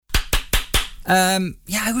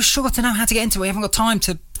I was sure to know how to get into it. We haven't got time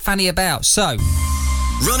to fanny about. So,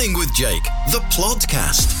 Running with Jake, the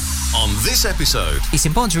Plodcast. On this episode, it's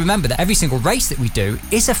important to remember that every single race that we do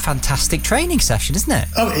is a fantastic training session, isn't it?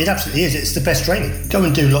 Oh, it absolutely is. It's the best training. Go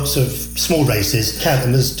and do lots of small races, count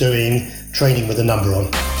them as doing training with a number on.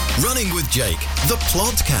 Running with Jake, the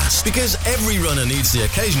Plodcast. Because every runner needs the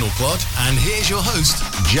occasional plod. And here's your host,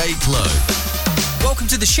 Jake Lowe. Welcome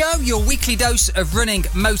to the show, your weekly dose of running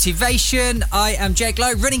motivation. I am Jake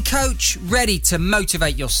Lowe, running coach, ready to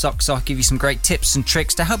motivate your socks off, give you some great tips and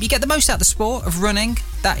tricks to help you get the most out of the sport of running.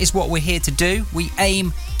 That is what we're here to do. We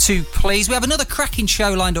aim to please. We have another cracking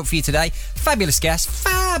show lined up for you today. Fabulous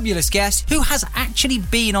guest, who has actually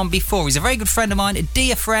been on before. He's a very good friend of mine, a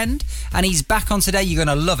dear friend, and he's back on today. You're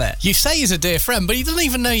going to love it. You say he's a dear friend, but he doesn't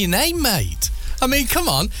even know your name, mate. I mean, come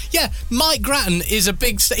on. Yeah, Mike Grattan is a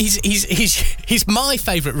big... He's my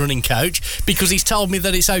favourite running coach because he's told me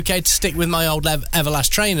that it's okay to stick with my old Everlast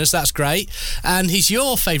trainers. That's great. And he's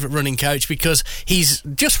your favourite running coach because he's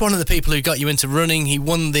just one of the people who got you into running. He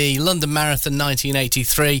won the London Marathon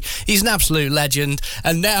 1983. He's an absolute legend.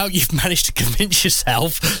 And now you've managed to convince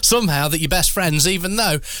yourself somehow that you're best friends, even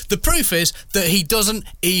though the proof is that he doesn't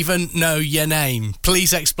even know your name.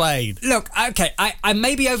 Please explain. Look, okay, I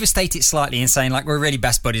maybe overstate it slightly in saying like we're really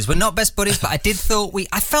best buddies. We're not best buddies, but I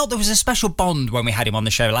felt there was a special bond when we had him on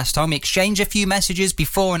the show last time. We exchanged a few messages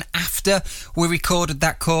before and after we recorded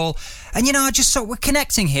that call. And, I just thought we're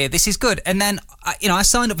connecting here. This is good. And then, I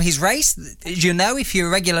signed up for his race. As you know, if you're a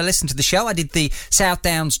regular listener to the show, I did the South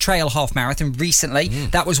Downs Trail Half Marathon recently.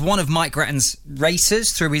 That was one of Mike Grattan's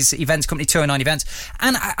races through his events company, 209 Events.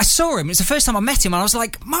 And I saw him. It was the first time I met him. And I was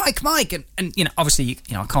like, Mike. And obviously,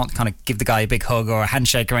 I can't kind of give the guy a big hug or a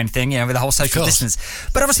handshake or anything, with the whole social distance.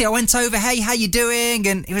 But obviously, I went over, hey, how you doing?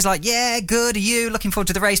 And he was like, yeah, good. Are you? Looking forward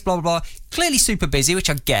to the race, blah, blah, blah. Clearly super busy, which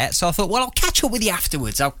I get. So I thought, well, I'll catch up with you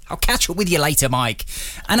afterwards. I'll catch up with you later, Mike.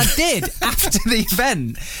 And I did after the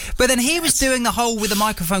event. But then he was doing the whole with the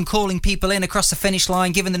microphone, calling people in across the finish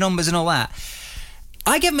line, giving the numbers and all that.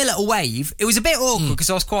 I gave him a little wave. It was a bit awkward because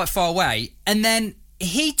I was quite far away. And then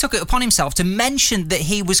he took it upon himself to mention that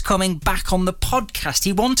he was coming back on the podcast.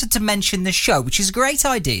 He wanted to mention the show, which is a great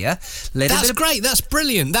idea. That's great. That's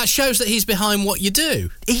brilliant. That shows that he's behind what you do.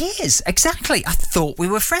 He is, exactly. I thought we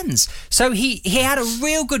were friends. So he had a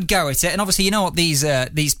real good go at it. And obviously, you know what these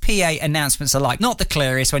PA announcements are like. Not the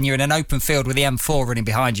clearest when you're in an open field with the M4 running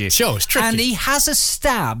behind you. Sure, it's tricky. And he has a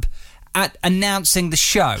stab at announcing the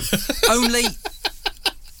show. Only...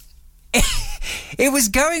 It was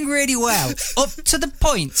going really well, up to the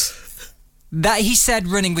point that he said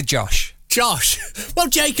running with Josh. Josh? Well,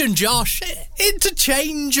 Jake and Josh,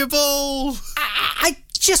 interchangeable.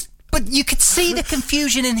 But you could see the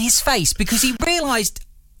confusion in his face because he realised,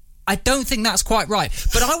 I don't think that's quite right.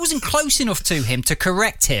 But I wasn't close enough to him to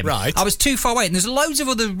correct him. Right. I was too far away, and there's loads of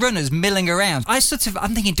other runners milling around. I'm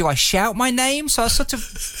thinking, do I shout my name? So I sort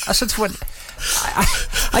of went...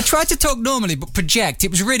 I tried to talk normally, but project.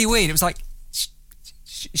 It was really weird. It was like,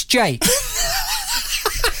 it's Jake.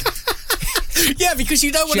 Yeah, because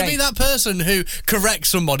you don't want to be that person who corrects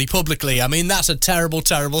somebody publicly. I mean, that's a terrible,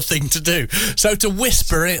 terrible thing to do. So to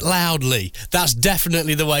whisper it loudly, that's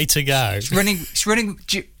definitely the way to go. It's running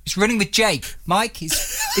with Jake. Mike,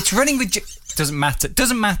 it's running with Jake. Doesn't matter.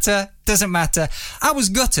 I was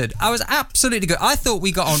gutted. I was absolutely gutted. I thought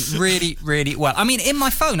we got on really, really well. I mean, in my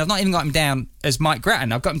phone, I've not even got him down as Mike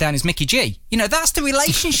Grattan. I've got him down as Mickey G. That's the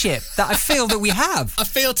relationship that I feel that we have. I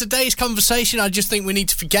feel today's conversation, I just think we need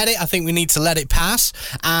to forget it. I think we need to let it pass.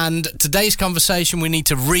 And today's conversation, we need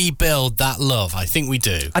to rebuild that love. I think we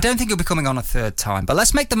do. I don't think he'll be coming on a third time, but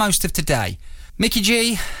let's make the most of today. Mickey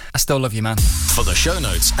G, I still love you, man. For the show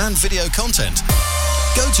notes and video content,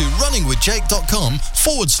 go to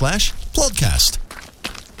runningwithjake.com/podcast.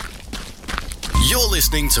 You're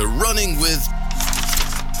listening to Running with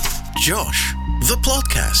Josh, the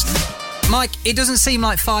Plodcast. Mike, it doesn't seem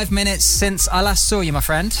like 5 minutes since I last saw you, my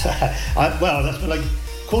friend. Well, that's when I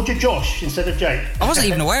called you Josh instead of Jake. I wasn't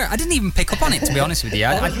even aware. I didn't even pick up on it, to be honest with you.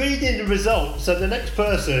 I was reading the results, so the next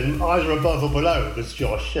person, either above or below, was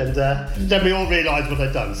Josh, and then we all realised what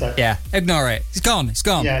I'd done. So yeah, ignore it. It's gone.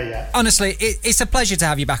 Yeah. Honestly, it's a pleasure to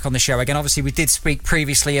have you back on the show again. Obviously, we did speak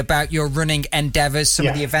previously about your running endeavours, some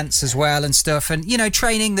of the events as well and stuff, and,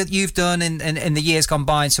 training that you've done in the years gone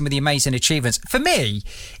by and some of the amazing achievements. For me,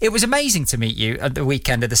 it was amazing to meet you at the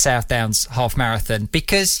weekend of the South Downs Half Marathon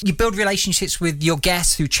because you build relationships with your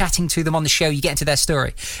guests through chatting to them on the show, you get into their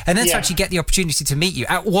story, and then to actually get the opportunity to meet you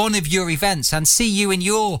at one of your events and see you in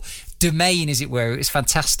your domain, as it were. It was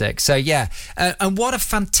fantastic. So and what a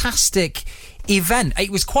fantastic event.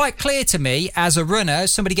 It was quite clear to me as a runner,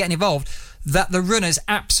 as somebody getting involved, that the runners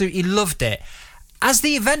absolutely loved it. As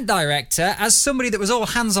the event director, as somebody that was all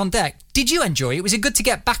hands on deck, did you enjoy it? Was it good to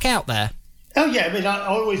get back out there? Oh yeah, I mean, I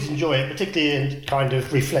always enjoy it, particularly in kind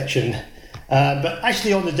of reflection. But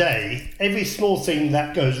actually on the day, every small thing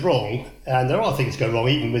that goes wrong, and there are things go wrong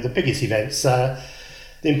even with the biggest events, the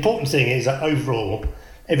important thing is that overall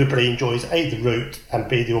everybody enjoys A, the route, and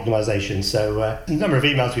B, the organisation. So the number of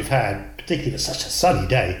emails we've had, particularly for such a sunny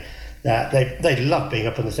day, that they love being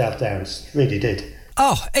up on the South Downs, really did.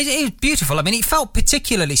 Oh, it was beautiful. I mean, it felt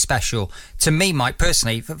particularly special to me, Mike,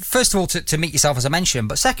 personally. First of all, to meet yourself, as I mentioned,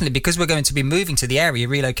 but secondly, because we're going to be moving to the area,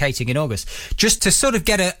 relocating in August, just to sort of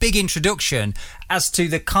get a big introduction as to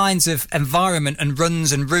the kinds of environment and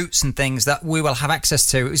runs and routes and things that we will have access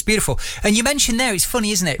to. It was beautiful. And you mentioned there, it's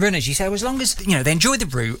funny, isn't it? Runners, you say, well, as long as, they enjoy the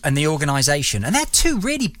route and the organisation. And they're two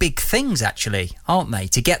really big things, actually, aren't they,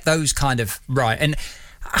 to get those kind of right. And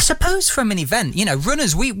I suppose from an event,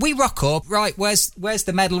 runners, we rock up, right, where's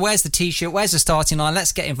the medal, where's the T-shirt, where's the starting line,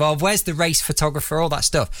 let's get involved, where's the race photographer, all that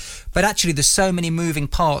stuff. But actually there's so many moving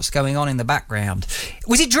parts going on in the background.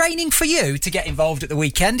 Was it draining for you to get involved at the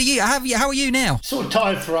weekend? How are you now? Sort of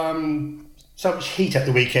tired from so much heat at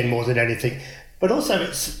the weekend more than anything. But also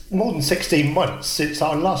it's more than 16 months since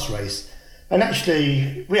our last race. And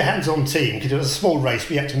actually we're a hands-on team because it was a small race,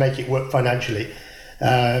 we had to make it work financially.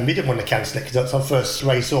 We didn't want to cancel it because that's our first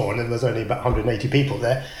race on and there's only about 180 people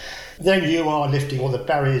there. Then you are lifting all the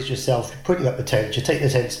barriers yourself, putting up the tent, you take the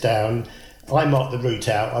tents down. I marked the route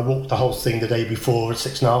out, I walked the whole thing the day before,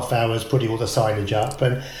 6.5 hours, putting all the signage up.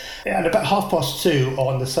 And about 2:30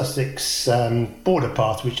 on the Sussex border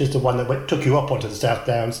path, which is the one that took you up onto the South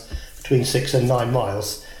Downs between 6 and 9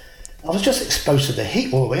 miles, I was just exposed to the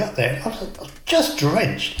heat all the way up there. I was just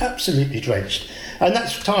drenched, absolutely drenched. And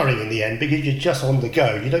that's tiring in the end because you're just on the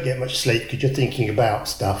go. You don't get much sleep because you're thinking about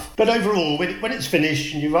stuff. But overall, when it's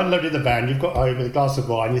finished and you've unloaded the van, you've got home with a glass of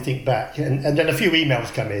wine, you think back, and then a few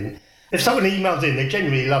emails come in. If someone emails in, they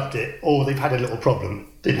genuinely loved it, or they've had a little problem.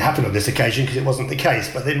 Didn't happen on this occasion because it wasn't the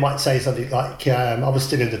case, but they might say something like, I was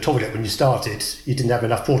still in the toilet when you started, you didn't have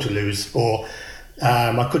enough Portaloos, or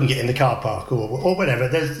I couldn't get in the car park, or whatever.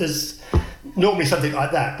 There's normally something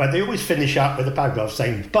like that, but they always finish up with a paragraph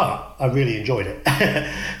saying, but I really enjoyed it.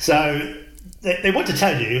 So they want to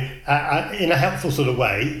tell you in a helpful sort of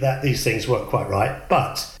way that these things work quite right,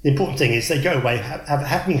 but the important thing is they go away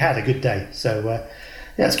having had a good day. So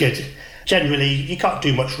that's good. Generally, you can't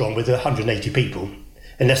do much wrong with 180 people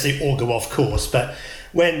unless they all go off course, but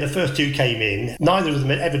when the first two came in, neither of them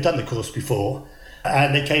had ever done the course before.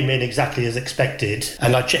 And they came in exactly as expected.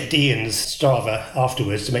 And I checked Ian's Strava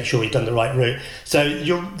afterwards to make sure he'd done the right route. So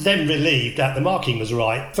you're then relieved that the marking was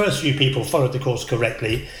right. First few people followed the course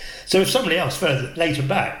correctly. So if somebody else later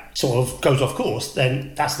back sort of goes off course,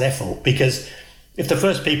 then that's their fault. Because if the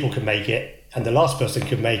first people can make it and the last person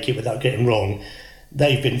can make it without getting wrong,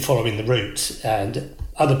 they've been following the route. And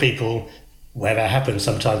other people, wherever it happens,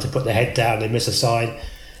 sometimes they put their head down, they miss a sign.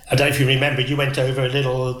 I don't know if you remember, you went over a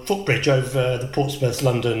little footbridge over the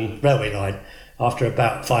Portsmouth-London railway line after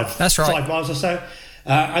about 5 miles or so.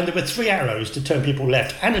 And there were 3 arrows to turn people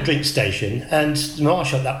left and a drink station. And the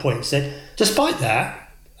marshal at that point said, despite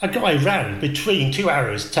that, a guy ran between 2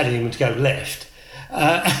 arrows telling him to go left.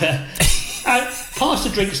 Past the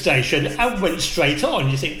drink station and went straight on.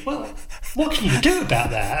 You think, well, what can you do about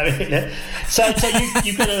that? I mean, so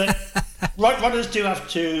you've got to... Runners do have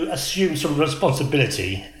to assume some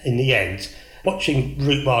responsibility in the end, watching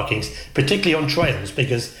route markings, particularly on trails,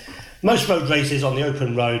 because most road races on the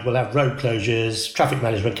open road will have road closures, traffic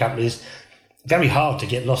management companies. Very hard to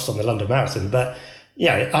get lost on the London Marathon, but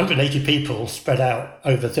 180 people spread out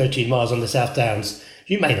over 13 miles on the South Downs,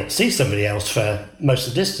 you may not see somebody else for most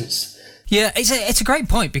of the distance. Yeah, it's a great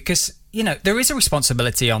point because, there is a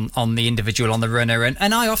responsibility on the individual, on the runner.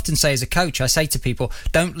 And I often say as a coach, I say to people,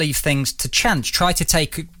 don't leave things to chance. Try to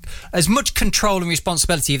take as much control and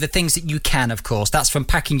responsibility of the things that you can, of course. That's from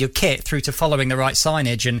packing your kit through to following the right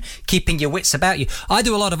signage and keeping your wits about you. I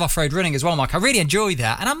do a lot of off-road running as well, Mike. I really enjoy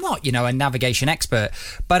that. And I'm not, a navigation expert,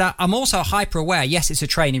 but I'm also hyper aware. Yes, it's a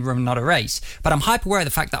training run, not a race, but I'm hyper aware of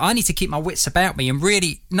the fact that I need to keep my wits about me and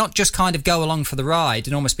really not just kind of go along for the ride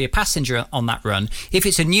and almost be a passenger on that run. If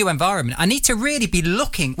it's a new environment, I need to really be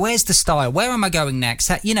looking, where's the style? Where am I going next?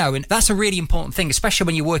 And that's a really important thing, especially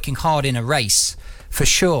when you're working hard in a race. For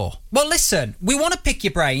sure. Well, listen, we want to pick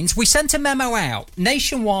your brains. We sent a memo out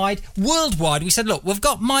nationwide, worldwide. We said, look, we've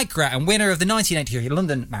got Mike Grattan, winner of the 1983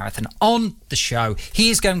 London Marathon, on the show. He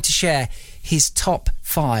is going to share his top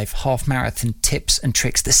 5 half marathon tips and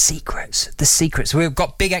tricks, the secrets. We've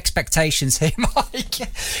got big expectations here, Mike.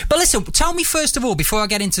 But listen, tell me first of all, before I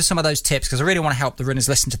get into some of those tips, because I really want to help the runners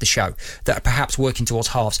listen to the show that are perhaps working towards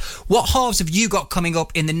halves. What halves have you got coming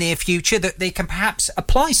up in the near future that they can perhaps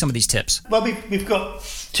apply some of these tips? Well, we've got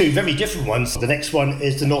 2 very different ones. The next one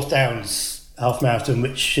is the North Downs half marathon,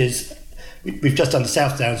 which is, we've just done the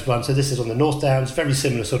South Downs one, so this is on the North Downs, very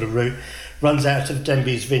similar sort of route, runs out of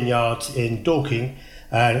Denby's Vineyard in Dorking,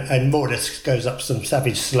 and more or less goes up some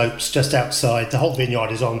savage slopes just outside. The whole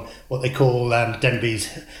vineyard is on what they call Denby's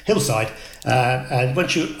hillside, and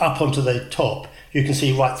once you're up onto the top, you can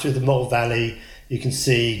see right through the Mole Valley. You can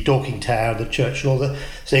see Dorking Town, the church, and all the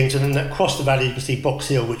things, and then across the valley you can see Box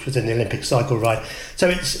Hill, which was in the Olympic cycle ride. So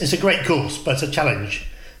it's a great course, but it's a challenge.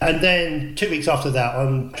 And then 2 weeks after that,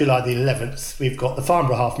 on July the 11th, we've got the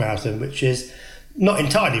Farnborough Half Marathon, which is not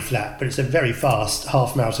entirely flat, but it's a very fast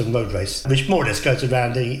half marathon road race, which more or less goes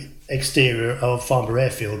around the exterior of Farnborough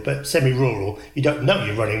Airfield, but semi-rural. You don't know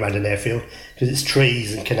you're running around an airfield because it's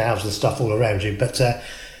trees and canals and stuff all around you. But,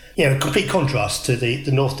 complete contrast to the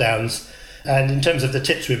North Downs. And in terms of the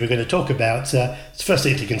tips we were going to talk about, the first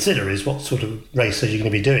thing to consider is what sort of race are you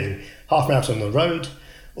going to be doing? Half marathon on the road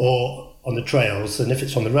or on the trails? And if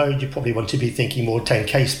it's on the road, you probably want to be thinking more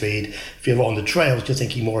 10k speed. If you're on the trails, you're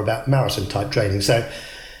thinking more about marathon type training. So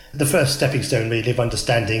the first stepping stone really of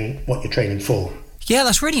understanding what you're training for. Yeah,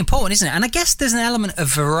 that's really important, isn't it? And I guess there's an element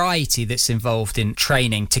of variety that's involved in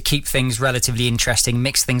training to keep things relatively interesting,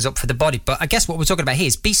 mix things up for the body. But I guess what we're talking about here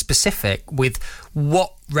is be specific with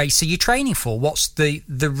what race are you training for? What's the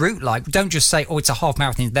route like? Don't just say, it's a half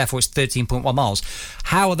marathon, therefore it's 13.1 miles.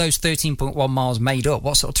 How are those 13.1 miles made up?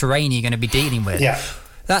 What sort of terrain are you going to be dealing with? Yeah.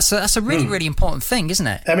 That's a really, really important thing, isn't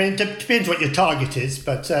it? I mean, it depends what your target is,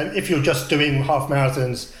 but if you're just doing half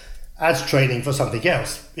marathons as training for something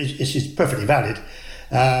else, it's just perfectly valid.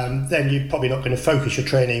 Then you're probably not going to focus your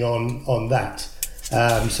training on that.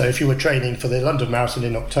 So if you were training for the London Marathon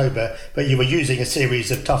in October, but you were using a series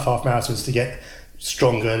of tough half marathons to get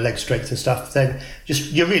stronger leg strength and stuff, then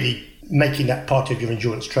you're really making that part of your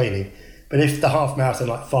endurance training. But if the half marathon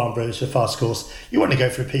like Farnborough is a fast course, you want to go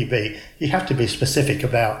for a PB, you have to be specific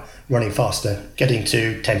about running faster, getting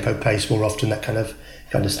to tempo pace more often, that kind of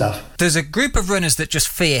stuff. There's a group of runners that just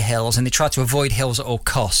fear hills and they try to avoid hills at all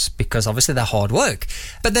costs because obviously they're hard work.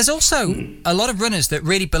 But there's also a lot of runners that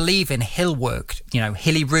really believe in hill work,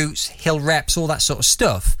 hilly routes, hill reps, all that sort of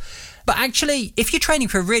stuff. But actually, if you're training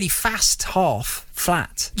for a really fast half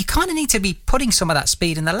flat, you kind of need to be putting some of that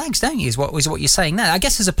speed in the legs, don't you, is what you're saying there. I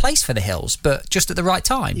guess there's a place for the hills, but just at the right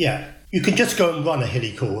time. Yeah. You can just go and run a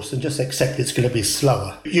hilly course and just accept it's going to be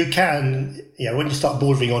slower. You can, when you start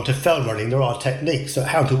bordering onto fell running, there are techniques of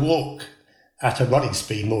how to walk at a running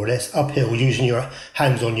speed, more or less, uphill, using your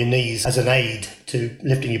hands on your knees as an aid to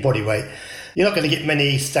lifting your body weight. You're not going to get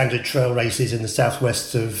many standard trail races in the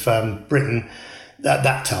southwest of Britain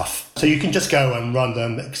that tough. So you can just go and run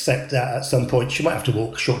them, except that at some point you might have to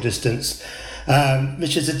walk a short distance,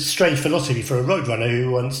 which is a strange philosophy for a road runner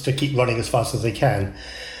who wants to keep running as fast as they can.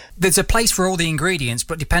 There's a place for all the ingredients,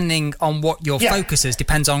 but depending on what your focus is,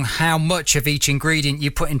 depends on how much of each ingredient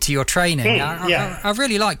you put into your training. I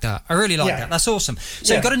really like that. That. That's awesome.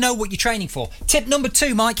 So you've got to know what you're training for. Tip number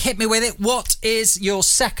 2, Mike, hit me with it. What is your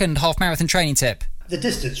second half marathon training tip? The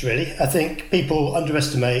distance, really. I think people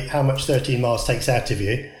underestimate how much 13 miles takes out of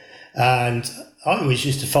you. And I always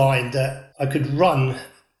used to find that I could run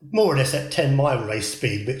more or less at 10-mile race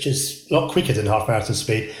speed, which is a lot quicker than half marathon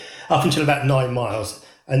speed, up until about 9 miles.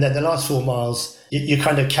 And then the last 4 miles, you're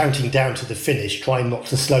kind of counting down to the finish, trying not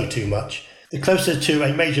to slow too much. The closer to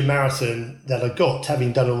a major marathon that I got,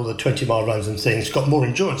 having done all the 20-mile runs and things, got more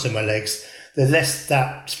endurance in my legs, the less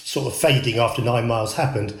that sort of fading after 9 miles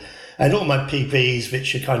happened. And all my PBs,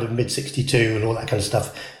 which are kind of mid-62 and all that kind of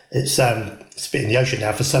stuff, it's spit in the ocean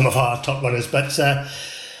now for some of our top runners, but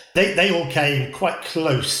they all came quite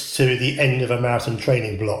close to the end of a marathon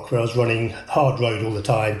training block where I was running hard road all the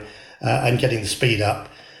time and getting the speed up.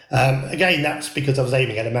 Again, that's because I was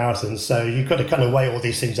aiming at a marathon, so you've got to kind of weigh all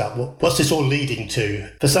these things up. What's this all leading to?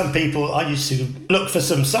 For some people, I used to look for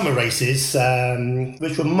some summer races,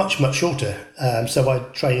 which were much, much shorter. So I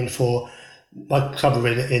trained for my club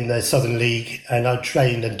in the Southern League, and I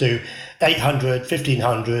trained and do 800,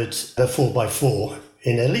 1500, the 4x4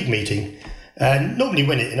 in a league meeting, and normally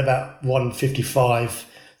win it in about 155,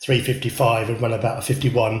 355, and run about a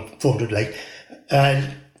 51, 400 leg.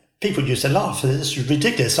 And people used to laugh. This is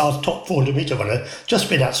ridiculous. I was top 400 metre runner, just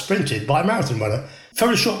been out sprinted by a marathon runner.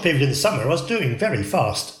 For a short period in the summer, I was doing very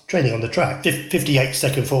fast training on the track,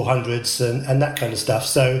 58-second 400s and that kind of stuff.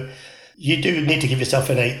 So you do need to give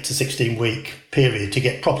yourself an 8 to 16 week period to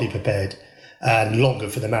get properly prepared, and longer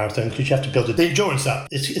for the marathon, because you have to build the endurance up.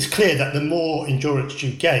 It's clear that the more endurance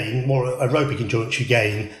you gain, more aerobic endurance you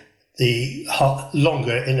gain, the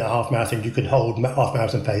longer in a half marathon you can hold half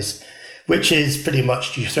marathon pace, which is pretty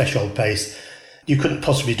much your threshold pace. You couldn't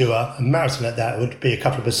possibly do a marathon at that. It would be a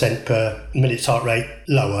couple of percent per minute's heart rate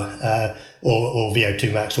lower, or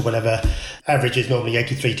VO2 max or whatever. Average is normally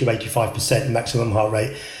 83 to 85% maximum heart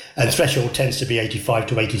rate, and threshold tends to be 85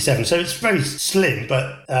 to 87. So it's very slim,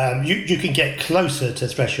 but you can get closer to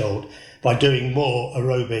threshold by doing more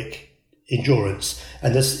aerobic endurance.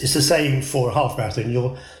 And it's the same for a half marathon.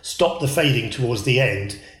 You'll stop the fading towards the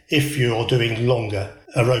end if you're doing longer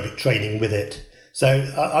aerobic training with it. So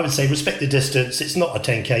I would say respect the distance. It's not a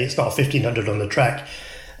 10K, it's not a 1500 on the track.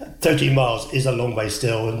 13 miles is a long way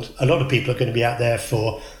still, and a lot of people are going to be out there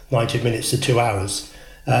for 90 minutes to 2 hours.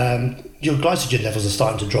 Your glycogen levels are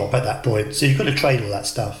starting to drop at that point, so you've got to train all that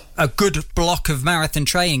stuff. A good block of marathon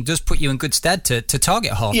training does put you in good stead to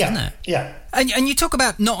target half, doesn't it? Yeah. And you talk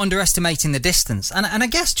about not underestimating the distance, and I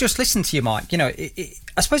guess just listen to you, Mike. You know,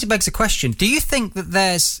 I suppose it begs the question: do you think that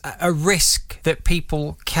there's a risk that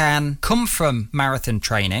people can come from marathon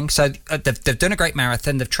training? So they've done a great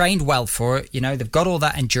marathon, they've trained well for it. You know, they've got all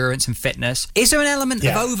that endurance and fitness. Is there an element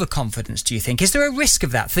of overconfidence? Do you think? Is there a risk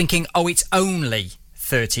of that? Thinking, oh, it's only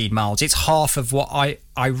 13 miles, it's half of what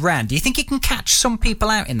I ran. Do you think it can catch some people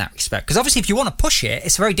out in that respect? Because obviously if you want to push it,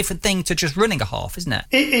 it's a very different thing to just running a half, isn't it?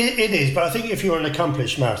 It is, but I think if you're an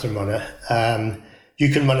accomplished marathon runner, you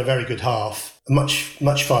can run a very good half, a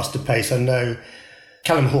much faster pace. I know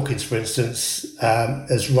Callum Hawkins, for instance,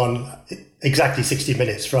 has run exactly 60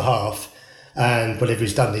 minutes for a half, and whatever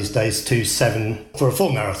he's done these days, 2:07 for a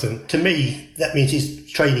full marathon. To me, that means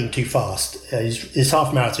he's training too fast. His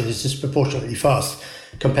half marathon is disproportionately fast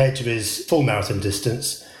compared to his full marathon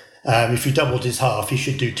distance. If you doubled his half, he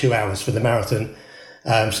should do 2 hours for the marathon.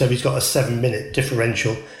 So he's got a 7-minute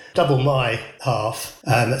differential. Double my half,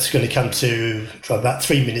 that's going to come to about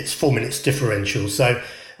 3 minutes, 4 minutes differential. So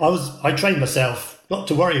I trained myself not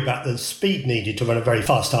to worry about the speed needed to run a very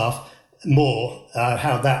fast half, more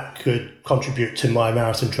how that could contribute to my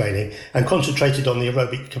marathon training, and concentrated on the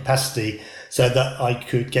aerobic capacity so that I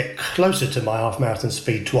could get closer to my half marathon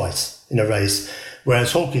speed twice in a race.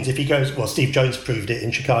 Whereas Hawkins, if he goes, well, Steve Jones proved it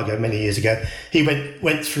in Chicago many years ago. He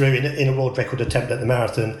went through in a world record attempt at the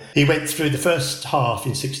marathon. He went through the first half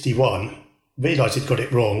in 61, realised he'd got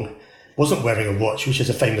it wrong, wasn't wearing a watch, which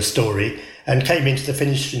is a famous story, and came into the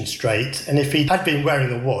finishing straight. And if he had been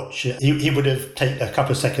wearing a watch, he would have taken a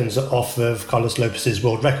couple of seconds off of Carlos Lopez's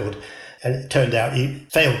world record. And it turned out he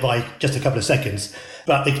failed by just a couple of seconds.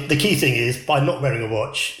 But the key thing is, by not wearing a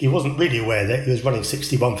watch, he wasn't really aware that he was running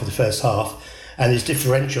 61 for the first half. And his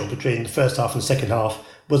differential between the first half and the second half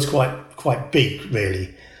was quite big,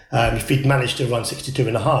 really. If he'd managed to run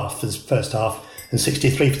 62.5 for the first half and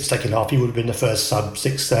 63 for the second half, he would have been the first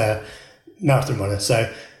sub-6 marathon runner.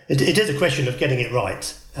 So it is a question of getting it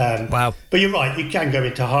right. Wow. But you're right, you can go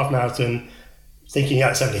into a half marathon thinking,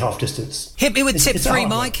 it's only half distance. Hit me with tip 3,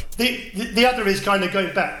 Mike. The other is kind of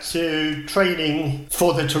going back to training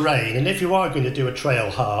for the terrain. And if you are going to do a trail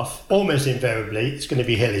half, almost invariably it's going to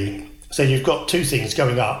be hilly. So you've got two things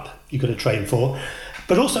going up you've got to train for,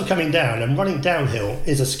 but also coming down, and running downhill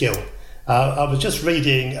is a skill. I was just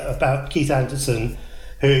reading about Keith Anderson,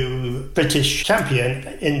 who British champion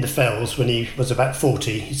in the Fells when he was about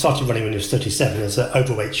 40. He started running when he was 37 as an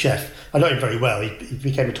overweight chef. I know him very well. He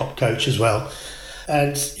became a top coach as well.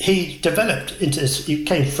 And he developed he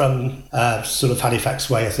came from sort of Halifax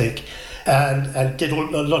way, I think, and did a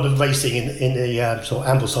lot of racing in the sort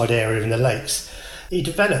of Ambleside area in the lakes. He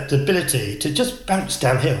developed the ability to just bounce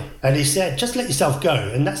downhill. And he said, just let yourself go.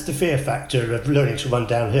 And that's the fear factor of learning to run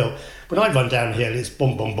downhill. When I run downhill, it's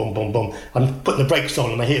boom, boom, boom, boom, boom. I'm putting the brakes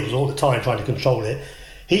on my heels all the time, trying to control it.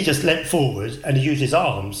 He just leant forward and he used his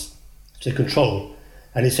arms to control.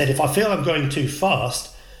 And he said, if I feel I'm going too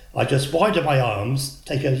fast, I just widen my arms,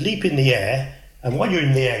 take a leap in the air, and while you're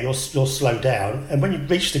in the air, you'll slow down. And when you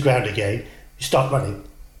reach the ground again, you start running.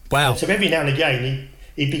 Wow. And so every now and again,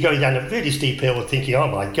 he'd be going down a really steep hill thinking, oh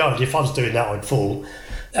my God, if I was doing that, I'd fall.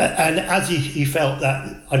 And as he felt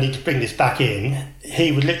that I need to bring this back in,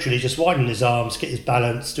 he would literally just widen his arms, get his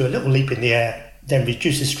balance, do a little leap in the air, then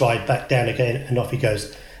reduce his stride back down again, and off he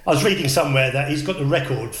goes. I was reading somewhere that he's got the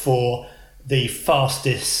record for the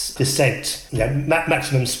fastest descent,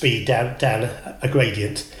 maximum speed down a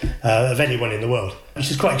gradient of anyone in the world,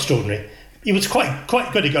 which is quite extraordinary. He was quite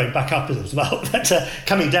good at going back up as well, but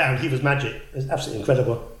coming down, he was magic. It was absolutely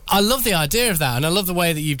incredible. I love the idea of that, and I love the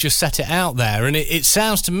way that you've just set it out there. And it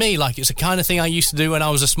sounds to me like it's the kind of thing I used to do when I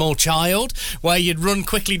was a small child, where you'd run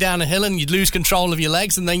quickly down a hill and you'd lose control of your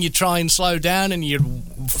legs, and then you'd try and slow down and you'd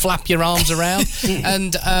flap your arms around.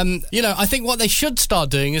 And, I think what they should start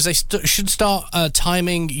doing is they should start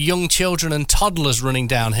timing young children and toddlers running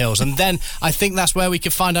down hills. And then I think that's where we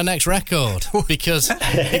could find our next record, because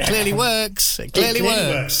it clearly works. It clearly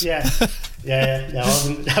works. Yeah. No,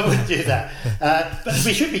 I wouldn't do that. But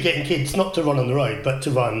we should be getting kids not to run on the road, but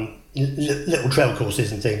to run little trail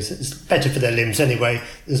courses and things. It's better for their limbs anyway.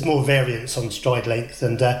 There's more variance on stride length,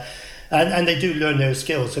 and they do learn those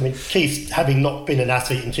skills. I mean, Keith, having not been an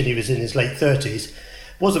athlete until he was in his late 30s,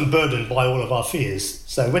 wasn't burdened by all of our fears.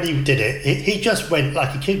 So when he did it, he just went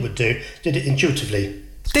like a kid would do, did it intuitively.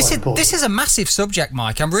 This is a massive subject,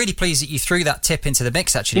 Mike. I'm really pleased that you threw that tip into the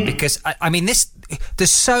mix, actually, because,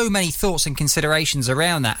 there's so many thoughts and considerations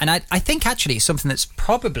around that. And I think, actually, it's something that's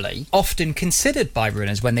probably often considered by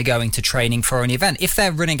runners when they're going to training for an event. If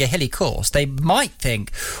they're running a hilly course, they might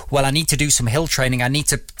think, well, I need to do some hill training. I need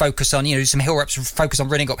to focus on, some hill reps, focus on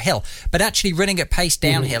running uphill. But actually, running at pace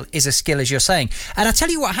downhill is a skill, as you're saying. And I tell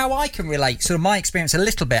you what, how I can relate, sort of my experience a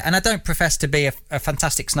little bit, and I don't profess to be a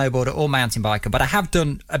fantastic snowboarder or mountain biker, but I have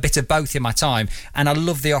done a bit of both in my time, and I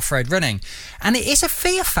love the off-road running. And it is a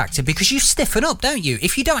fear factor because you stiffen up, don't you?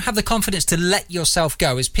 If you don't have the confidence to let yourself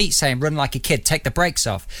go, as Pete's saying, run like a kid, take the brakes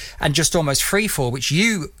off and just almost free fall, which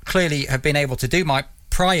you clearly have been able to do, Mike,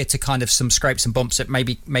 prior to kind of some scrapes and bumps that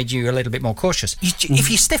maybe made you a little bit more cautious.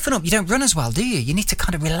 If you stiffen up, you don't run as well, do you? You need to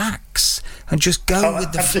kind of relax and just go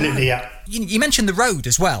with the absolutely, flow. Yeah. You mentioned the road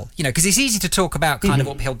as well, because it's easy to talk about kind of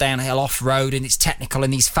uphill, downhill, off-road, and it's technical,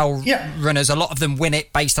 and these fell runners, a lot of them win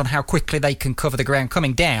it based on how quickly they can cover the ground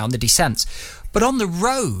coming down, the descents. But on the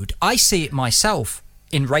road, I see it myself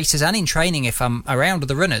in races and in training if I'm around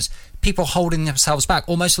other runners, people holding themselves back,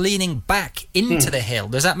 almost leaning back into the hill.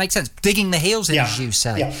 Does that make sense? Digging the heels in, as you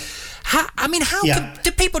say. Yeah.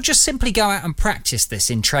 Do people just simply go out and practice this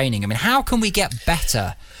in training? I mean, how can we get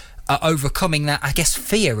better at overcoming that, I guess,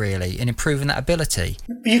 fear, really, and improving that ability?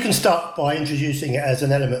 You can start by introducing it as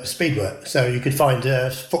an element of speed work. So you could find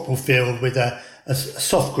a football field with a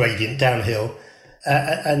soft gradient downhill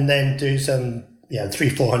and then do some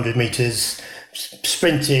 300-400 metres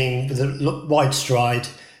sprinting with a wide stride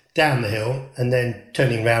down the hill and then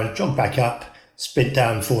turning around, jog back up, sprint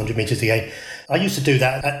down 400 metres again. I used to do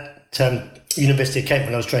that at University of Kent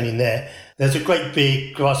when I was training there. There's a great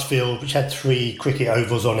big grass field which had 3 cricket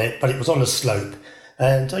ovals on it, but it was on a slope.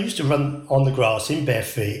 And I used to run on the grass in bare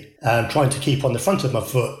feet, trying to keep on the front of my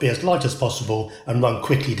foot, be as light as possible and run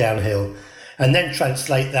quickly downhill. And then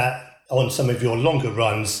translate that on some of your longer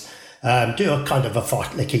runs. Do a kind of a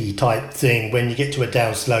fartlek-y type thing. When you get to a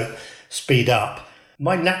downslope, speed up.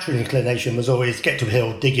 My natural inclination was always get to a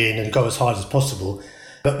hill, dig in and go as hard as possible.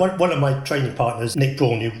 But one of my training partners, Nick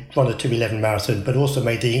Braun, who ran a 2:11 marathon, but also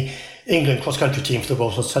made the England cross-country team for the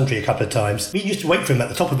World Cross Country a couple of times, we used to wait for him at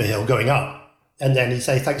the top of the hill going up. And then he'd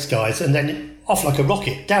say, thanks, guys, and then off like a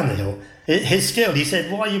rocket down the hill. His skill, he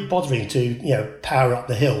said, why are you bothering to, power up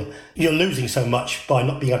the hill? You're losing so much by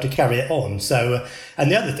not being able to carry it on. So, and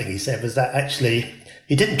the other thing he said was that actually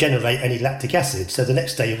he didn't generate any lactic acid, so the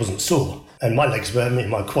next day he wasn't sore. And my legs were,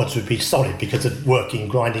 my quads would be solid because of working,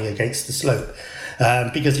 grinding against the slope.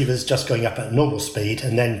 Because he was just going up at normal speed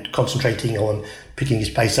and then concentrating on picking his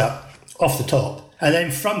pace up off the top. And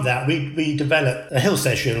then from that, we developed a hill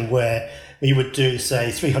session where we would do, say,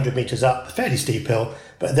 300 metres up, a fairly steep hill,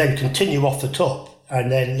 but then continue off the top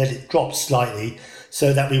and then let it drop slightly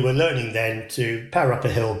so that we were learning then to power up a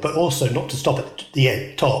hill, but also not to stop at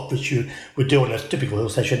the top, which you would do on a typical hill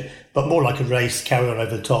session, but more like a race, carry on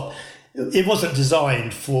over the top. It wasn't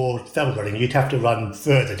designed for fell running. You'd have to run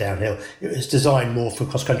further downhill. It was designed more for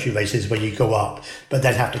cross-country races where you go up, but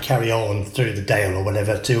then have to carry on through the dale or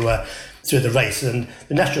whatever to through the race. And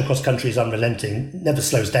the national cross-country is unrelenting, never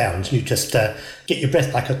slows down. You just get your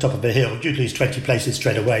breath back on top of a hill. You'd lose 20 places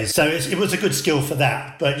straight away. So it was a good skill for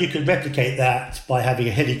that, but you could replicate that by having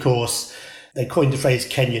a hilly course. They coined the phrase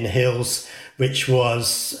Kenyan hills, which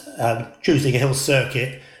was choosing a hill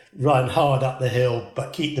circuit, run hard up the hill,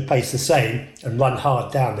 but keep the pace the same and run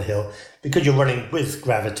hard down the hill. Because you're running with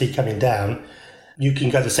gravity coming down, you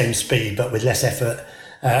can go the same speed, but with less effort,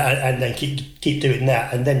 and then keep doing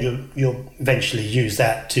that. And then you'll eventually use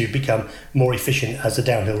that to become more efficient as a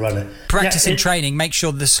downhill runner. Practice in training, make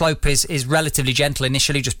sure the slope is relatively gentle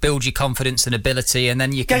initially, just build your confidence and ability, and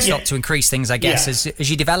then you can start to increase things, I guess,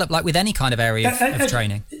 as you develop, like with any kind of area of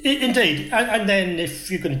training. Indeed. And then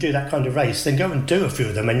if you're going to do that kind of race, then go and do a few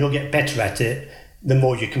of them and you'll get better at it. the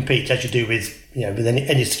more you compete, as you do with with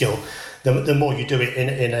any skill. The more you do it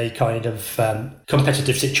in a kind of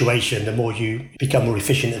competitive situation, the more you become more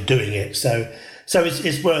efficient at doing it. So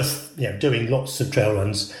it's worth doing lots of trail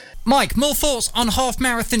runs. Mike, more thoughts on half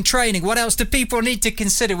marathon training? What else do people need to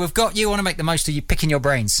consider? We've got you. Want to make the most of you picking your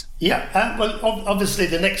brains. Yeah, well, obviously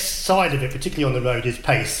the next side of it, particularly on the road, is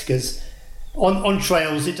pace, because on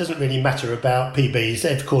trails it doesn't really matter about PBs.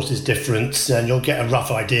 Of course, is different, and you'll get a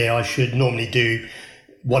rough idea. I should normally do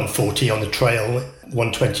 140 on the trail,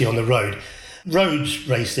 120 on the road. Road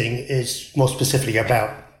racing is more specifically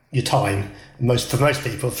about your time. For most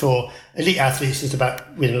people, for elite athletes, it's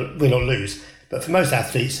about win or lose. But for most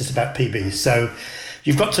athletes, it's about PBs. So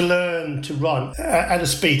you've got to learn to run at a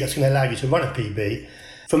speed that's going to allow you to run a PB.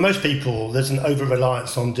 For most people, there's an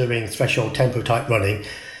over-reliance on doing threshold tempo type running.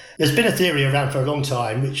 There's been a theory around for a long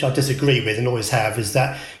time, which I disagree with and always have, is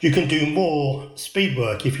that you can do more speed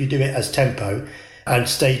work if you do it as tempo and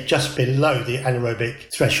stay just below the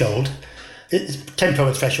anaerobic threshold. Tempo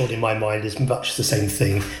and threshold in my mind is much the same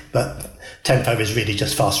thing, but tempo is really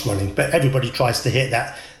just fast running. But everybody tries to hit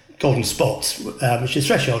that golden spot, which is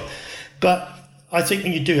threshold. But I think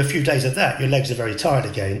when you do a few days of that, your legs are very tired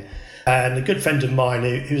again. And a good friend of mine,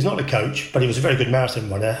 who's not a coach, but he was a very good marathon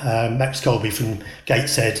runner, Max Colby from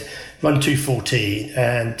Gateshead, run 2:14,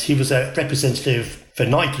 and he was a representative for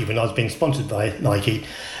Nike when I was being sponsored by Nike.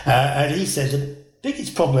 And he said the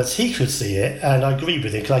biggest problem as he could see it, and I agree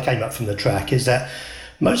with him because I came up from the track, is that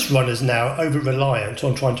most runners now are over-reliant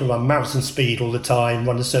on trying to run marathon speed all the time,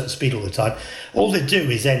 run a certain speed all the time. All they do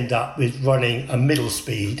is end up with running a middle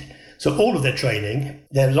speed. So all of their training,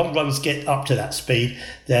 their long runs get up to that speed,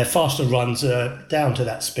 their faster runs are down to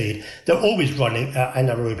that speed. They're always running at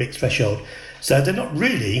anaerobic threshold. So they're not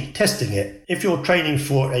really testing it. If you're training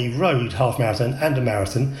for a road half marathon and a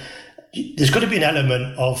marathon, there's got to be an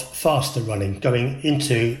element of faster running going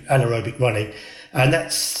into anaerobic running. And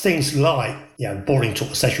that's things like, boring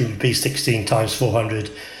talk session would be 16 times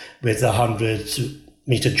 400 with a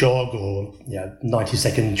 100-meter jog or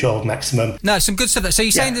 90-second jog maximum. No, some good stuff. So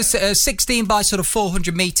you're saying this 16 by sort of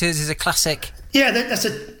 400 metres is a classic? Yeah, that's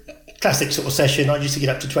a classic sort of session. I used to get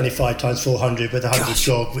up to 25 times 400 with a 100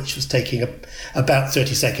 jog, which was taking about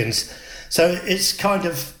 30 seconds. So it's kind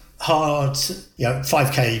of hard,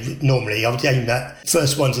 5K normally. I would aim that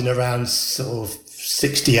first one's in around sort of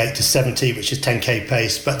 68 to 70, which is 10k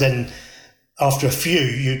pace, but then after a few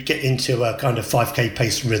you'd get into a kind of 5k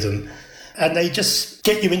pace rhythm, and they just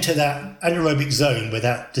get you into that anaerobic zone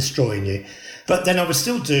without destroying you. But then I would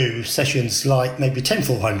still do sessions like maybe 10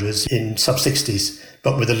 400s in sub 60s,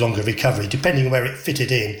 but with a longer recovery depending on where it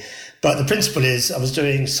fitted in. But the principle is I was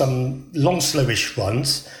doing some long slowish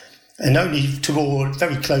runs, and only toward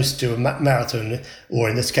very close to a marathon, or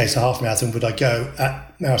in this case a half marathon, would I go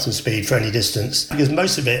at marathon speed for any distance. Because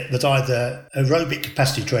most of it was either aerobic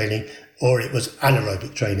capacity training or it was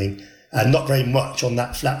anaerobic training, and not very much on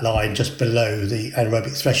that flat line just below the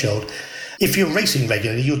anaerobic threshold. If you're racing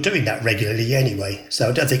regularly, you're doing that regularly anyway. So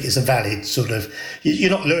I don't think it's a valid sort of... You're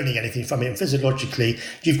not learning anything from it. And physiologically,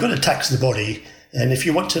 you've got to tax the body. And if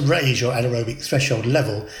you want to raise your anaerobic threshold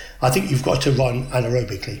level, I think you've got to run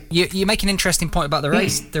anaerobically. You make an interesting point about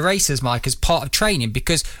the races, Mike, as part of training,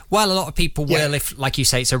 because while a lot of people will, if, like you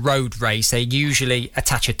say, it's a road race, they usually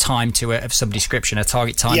attach a time to it of some description, a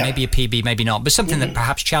target time, maybe a PB, maybe not, but something that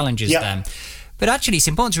perhaps challenges them. But actually, it's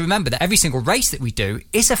important to remember that every single race that we do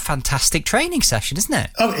is a fantastic training session, isn't it?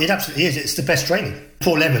 Oh, it absolutely is. It's the best training.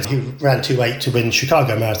 Paul Evans, who ran 2:8 to win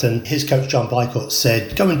Chicago Marathon, his coach John Bycott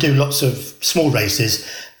said, go and do lots of small races,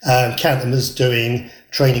 count them as doing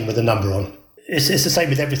training with a number on. It's the same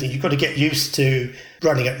with everything. You've got to get used to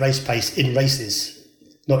running at race pace in races,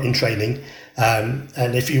 not in training.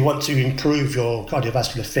 And if you want to improve your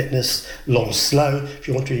cardiovascular fitness, long, slow. If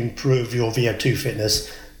you want to improve your VO2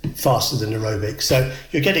 fitness, faster than aerobic. So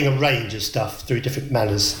you're getting a range of stuff through different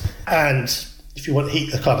manners. And if you want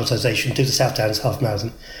heat acclimatization, do the South Downs half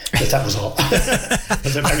marathon, because that was hot. It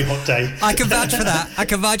was a very hot day. I can vouch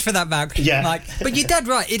for that. Mark. Yeah. Mike. But you're dead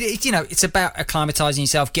right. It's about acclimatizing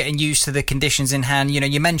yourself, getting used to the conditions in hand.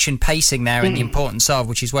 You mentioned pacing there and the importance of,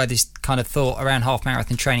 which is where this kind of thought around half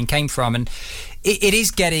marathon training came from. And it is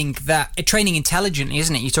getting that training intelligently,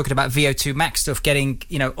 isn't it? You're talking about VO2 max stuff, getting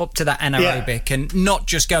up to that anaerobic, and not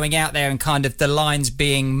just going out there and kind of the lines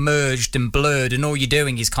being merged and blurred, and all you're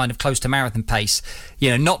doing is kind of close to marathon pace.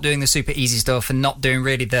 Not doing the super easy stuff and not doing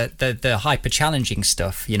really the hyper challenging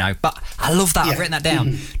stuff. But I love that. I've written that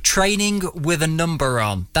down. Training with a number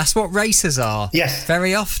on. That's what races are. Yes.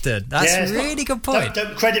 Very often. That's a really good point.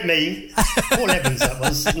 Don't credit me. Paul Evans, that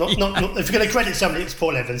was. Not, if you're going to credit somebody, it's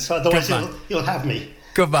Paul Evans. Otherwise, he'll have me.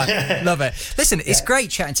 Good man. Love it. Listen, it's great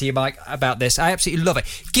chatting to you, Mike, about this. I absolutely love it.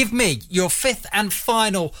 Give me your fifth and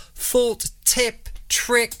final thought, tip,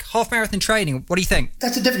 trick, half marathon training. What do you think?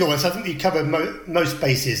 That's a difficult one. So I think we covered most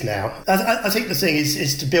bases now. I think the thing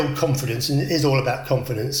is to build confidence, and it is all about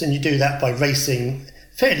confidence. And you do that by racing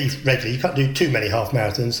fairly regularly. You can't do too many half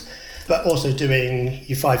marathons, but also doing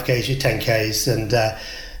your 5Ks, your 10Ks, and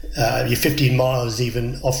your 15 miles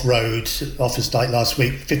even off-road. Office like last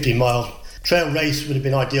week, 15-mile trail race would have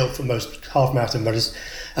been ideal for most half marathon runners,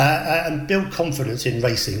 and build confidence in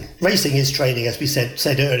racing. Racing is training, as we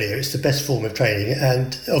said earlier. It's the best form of training,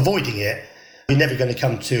 and avoiding it, you're never going to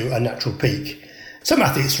come to a natural peak. Some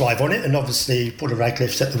athletes thrive on it, and obviously Paula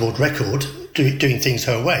Radcliffe set the world record doing things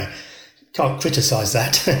her way. Can't criticise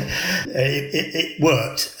that. it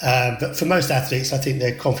worked, but for most athletes, I think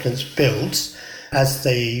their confidence builds as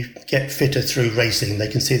they get fitter through racing. They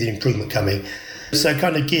can see the improvement coming. So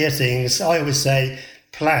kind of gear things, I always say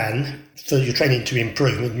plan for your training to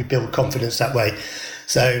improve and you build confidence that way.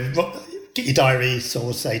 So get your diaries,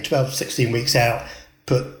 or say 12, 16 weeks out,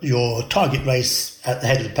 put your target race at the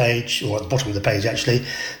head of the page, or at the bottom of the page actually,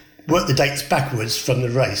 work the dates backwards from the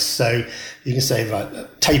race. So you can say, right,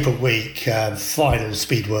 taper week, final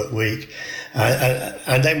speed work week,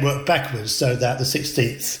 and then work backwards so that the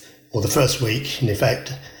 16th, or the first week, in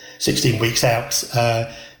effect, 16 weeks out,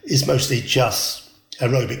 is mostly just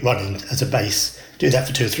aerobic running as a base. Do that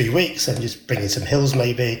for 2 or 3 weeks, and just bring in some hills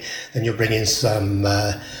maybe. Then you'll bring in some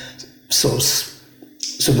more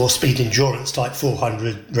speed endurance type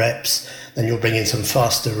 400 reps. Then you'll bring in some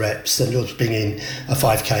faster reps. Then you'll bring in a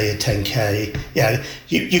 5K, a 10K. Yeah,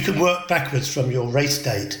 you can work backwards from your race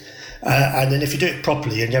date. And then if you do it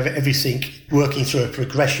properly and you have everything working through a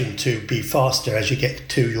progression to be faster as you get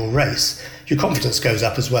to your race, your confidence goes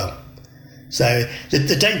up as well. So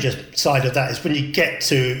the danger side of that is when you get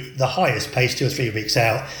to the highest pace 2 or 3 weeks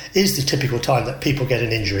out is the typical time that people get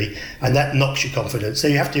an injury, and that knocks your confidence. So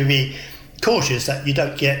you have to be cautious that you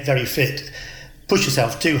don't get very fit, push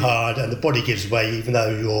yourself too hard, and the body gives way even though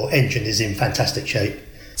your engine is in fantastic shape.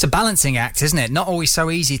 It's a balancing act, isn't it? Not always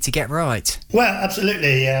so easy to get right. Well,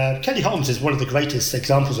 absolutely. Kelly Holmes is one of the greatest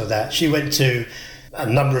examples of that. She went to a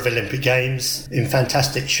number of Olympic Games in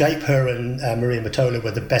fantastic shape. Her and Maria Matola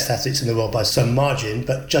were the best athletes in the world by some margin,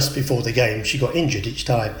 but just before the game she got injured each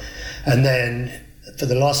time. And then for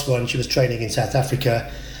the last one she was training in South Africa,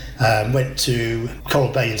 went to Coral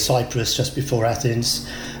Bay in Cyprus just before Athens,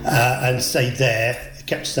 and stayed there,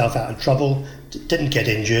 kept herself out of trouble, didn't get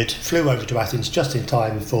injured, flew over to Athens just in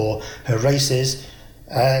time for her races,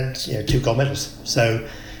 and 2 gold medals. So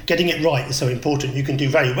getting it right is so important. You can do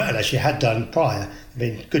very well, as she had done prior. I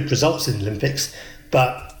mean, good results in the Olympics,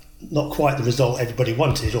 but not quite the result everybody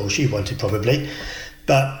wanted, or she wanted probably.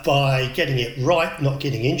 But by getting it right, not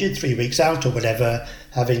getting injured 3 weeks out or whatever,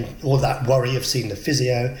 having all that worry of seeing the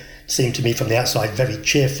physio, seemed to me from the outside very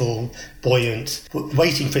cheerful, buoyant,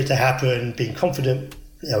 waiting for it to happen, being confident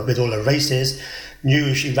with all her races, knew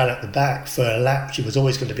if she ran up the back for a lap she was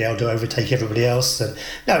always going to be able to overtake everybody else. And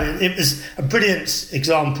it was a brilliant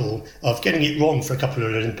example of getting it wrong for a couple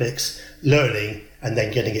of Olympics, learning and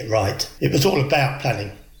then getting it right. It was all about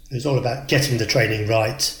planning. It was all about getting the training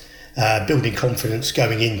right, building confidence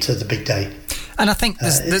going into the big day. And I think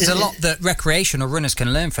there's a lot that recreational runners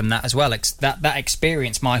can learn from that as well. That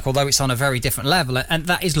experience, Mike, although it's on a very different level, and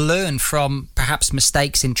that is learned from perhaps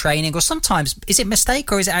mistakes in training, or sometimes is it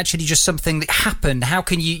mistake or is it actually just something that happened? How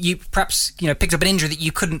can you perhaps picked up an injury that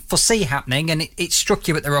you couldn't foresee happening and it struck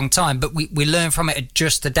you at the wrong time, but we learn from it,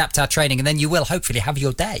 just adapt our training, and then you will hopefully have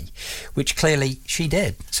your day, which clearly she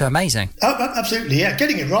did. So amazing. Absolutely, yeah.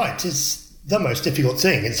 Getting it right is the most difficult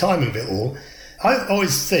thing, and timing of it all. I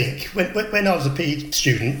always think, when I was a PE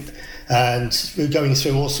student and we were going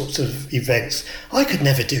through all sorts of events, I could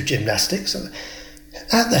never do gymnastics.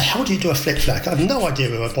 How the hell do you do a flip-flack? I have no idea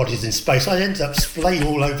where my body's in space. I ended up splayed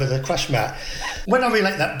all over the crash mat. When I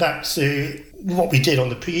relate that back to what we did on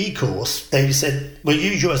the PE course, they said, we'll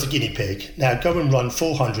use you as a guinea pig. Now go and run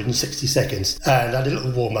 400 in 60 seconds. And I had a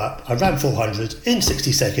little warm-up. I ran 400 in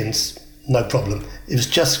 60 seconds, no problem. It was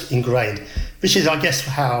just ingrained, which is, I guess,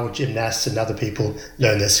 how gymnasts and other people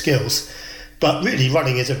learn their skills. But really,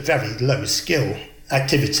 running is a very low-skill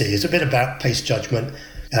activity. It's a bit about pace judgment,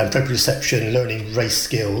 proprioception, learning race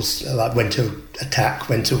skills, like when to attack,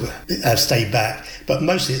 when to stay back. But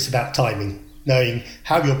mostly it's about timing, knowing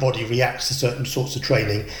how your body reacts to certain sorts of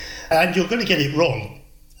training. And you're going to get it wrong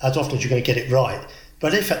as often as you're going to get it right.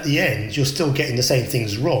 But if at the end you're still getting the same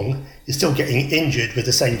things wrong, you're still getting injured with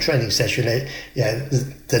the same training session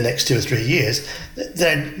the next 2 or 3 years,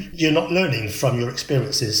 then you're not learning from your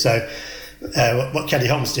experiences. So what Kelly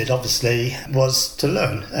Holmes did, obviously, was to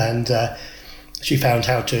learn. And she found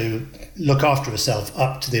how to look after herself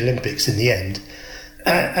up to the Olympics in the end.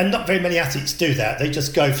 And not very many athletes do that. They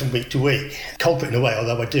just go from week to week. Culprit in a way,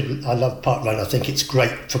 although I love parkrun. I think it's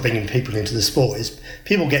great for bringing people into the sport, is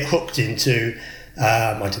people get hooked into,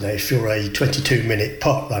 I don't know, if you're a 22-minute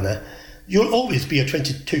park runner, you'll always be a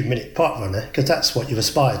 22-minute park runner because that's what you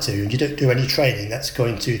aspire to, and you don't do any training that's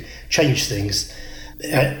going to change things.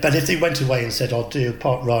 But if they went away and said, I'll do a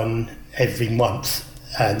park run every month,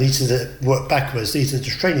 and these are the work backwards, these are the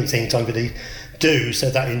training things I'm going to do so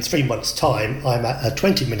that in 3 months' time I'm at a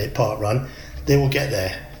 20-minute park run, they will get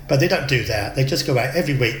there. But they don't do that. They just go out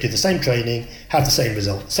every week, do the same training, have the same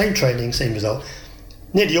result. Same training, same result.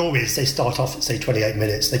 Nearly always they start off at, say, 28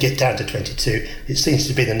 minutes, they get down to 22. It seems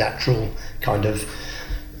to be the natural kind of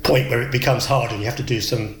point where it becomes harder. You have to do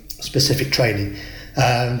some specific training.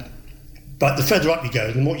 But the further up you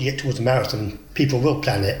go, the more you get towards a marathon, people will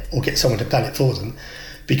plan it or get someone to plan it for them,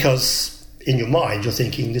 because in your mind you're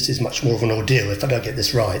thinking, this is much more of an ordeal. If I don't get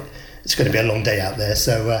this right, it's going to be a long day out there.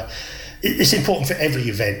 So it's important for every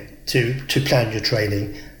event to plan your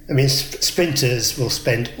training. I mean, sprinters will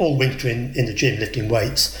spend all winter in the gym lifting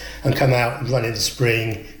weights and come out and run in the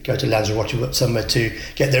spring, go to Lanzarote somewhere to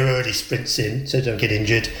get their early sprints in so they don't get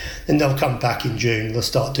injured. Then they'll come back in June, they'll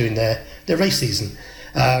start doing their race season.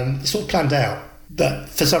 It's all planned out. But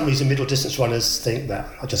for some reason, middle distance runners think, well,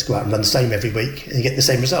 I'll just go out and run the same every week and get the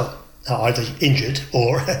same result. Either injured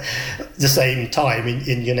or the same time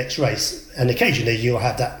in your next race. And occasionally you'll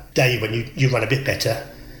have that day when you run a bit better,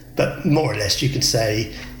 but more or less you can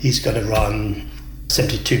say he's going to run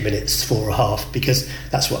 72 minutes, 4.5, because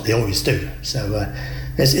that's what they always do. So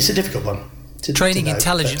it's a difficult one. Training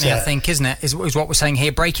intelligently, I think, isn't it? Is what we're saying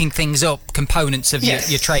here. Breaking things up, components of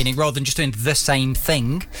your training, rather than just doing the same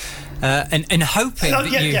thing, and hoping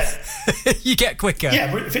that you get quicker.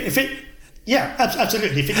 Yeah, if it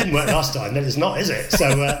absolutely. If it didn't work last time, then it's not, is it? So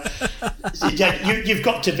you've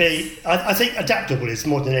got to be. I think adaptable is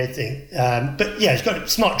more than anything. But yeah,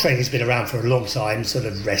 smart training's been around for a long time. Sort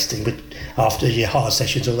of resting after your hard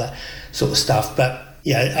sessions, all that sort of stuff. But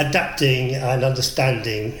yeah, adapting and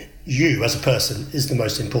understanding you as a person is the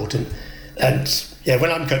most important. And yeah,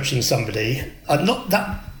 when I'm coaching somebody, I'm not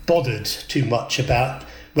that bothered too much about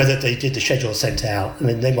whether they did the schedule sent out. I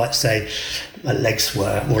mean, they might say my legs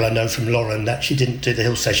were, well, I know from Lauren that she didn't do the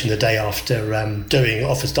hill session the day after doing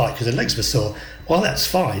Office Diet because her legs were sore. Well, that's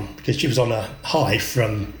fine, because she was on a high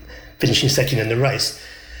from finishing second in the race.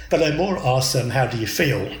 But I more ask them, how do you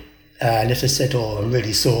feel? And if they said, oh, I'm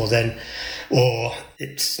really sore, then, or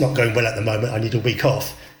it's not going well at the moment, I need a week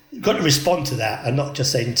off. You've got to respond to that and not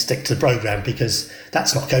just saying stick to the programme, because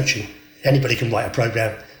that's not coaching. Anybody can write a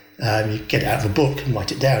programme. You get it out of a book and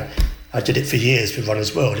write it down. I did it for years with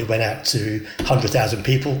Runners World. It went out to 100,000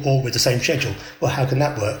 people, all with the same schedule. Well, how can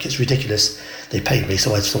that work? It's ridiculous. They paid me,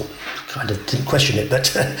 so I thought, kind of didn't question it.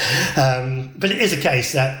 But it is a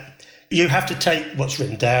case that you have to take what's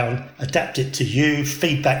written down, adapt it to you,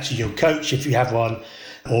 feedback to your coach if you have one,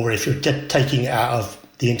 or if you're taking it out of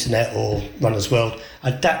the internet or Runners World,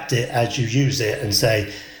 adapt it as you use it and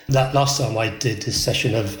say, that last time I did this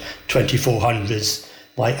session of 2400s,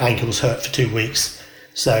 my ankles hurt for 2 weeks.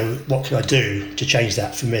 So what can I do to change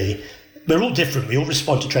that for me? We're all different. We all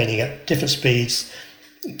respond to training at different speeds.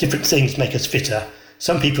 Different things make us fitter.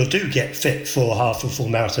 Some people do get fit for half or full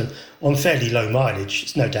marathon on fairly low mileage.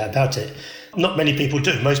 There's no doubt about it. Not many people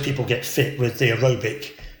do. Most people get fit with the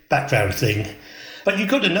aerobic background thing. But you've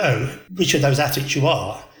got to know which of those athletes you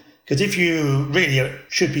are. Because if you really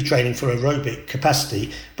should be training for aerobic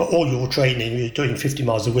capacity, but all your training, you're doing 50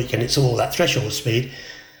 miles a week and it's all that threshold speed,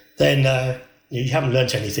 then you haven't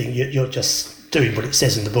learnt anything. You're just doing what it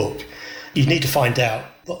says in the book. You need to find out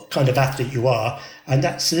what kind of athlete you are, and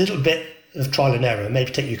that's a little bit of trial and error.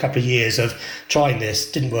 Maybe take you a couple of years of trying this,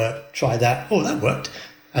 didn't work, try that, oh, that worked,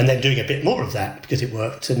 and then doing a bit more of that because it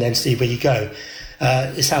worked, and then see where you go.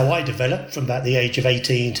 It's how I developed from about the age of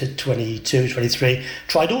 18 to 22, 23.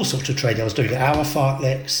 Tried all sorts of training. I was doing hour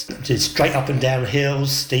fartleks, did straight up and down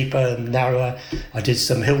hills, steeper and narrower. I did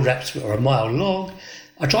some hill reps that were a mile long.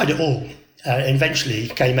 I tried it all. Eventually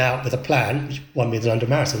came out with a plan, which won me the London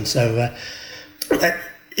Marathon. So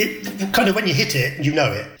it kind of, when you hit it, you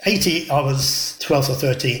know it. 80, I was 12th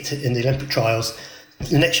or 13th in the Olympic trials.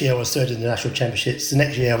 The next year I was third in the National Championships. The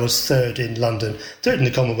next year I was third in London, third in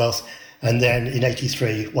the Commonwealth. And then in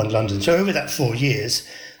 83, won London. So over that 4 years,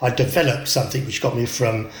 I developed something which got me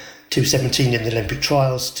from 2:17 in the Olympic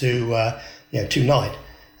trials to 2:9.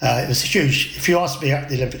 It was huge. If you asked me at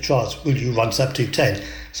the Olympic trials, will you run sub 2:10? I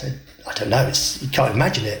said, I don't know. You can't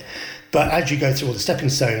imagine it. But as you go through all the stepping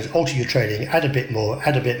stones, alter your training, add a bit more,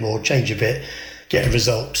 change a bit, get a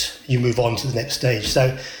result, you move on to the next stage.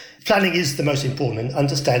 So planning is the most important,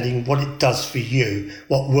 understanding what it does for you,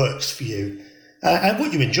 what works for you, and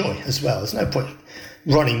what you enjoy as well. There's no point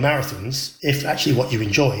running marathons if actually what you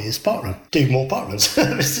enjoy is parkrun. Do more parkruns.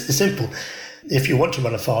 It's simple. If you want to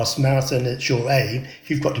run a fast marathon, it's your aim,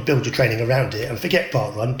 you've got to build your training around it and forget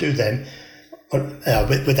parkrun, do them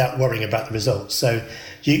without worrying about the results. So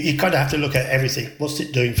you kind of have to look at everything. What's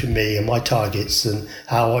it doing for me and my targets and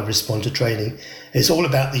how I respond to training? It's all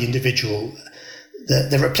about the individual.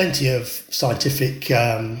 There are plenty of scientific,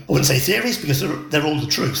 I wouldn't say theories because they're all the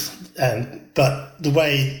truth, but the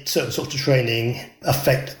way certain sorts of training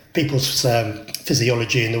affect people's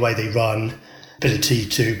physiology and the way they run, ability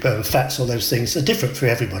to burn fats, all those things are different for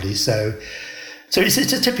everybody. So it's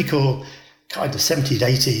a typical kind of 70s,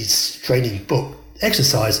 80s training book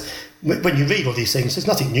exercise. When you read all these things, there's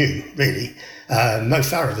nothing new, really. Mo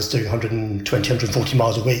Farah was doing 120, 140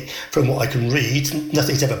 miles a week. From what I can read,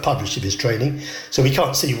 nothing's ever published of his training, so we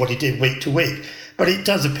can't see what he did week to week. But it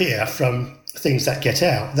does appear from things that get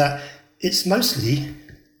out that it's mostly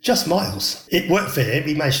just miles. It worked for him.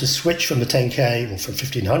 He managed to switch from the 10K or from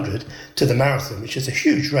 1500 to the marathon, which is a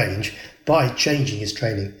huge range, by changing his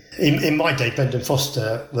training. In my day, Brendan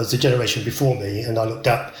Foster was a generation before me, and I looked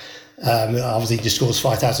up. Obviously, he scores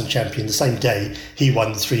 5,000 champion. The same day, he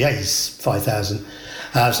won the 3A's 5,000.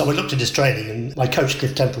 So I looked at his training, and my coach,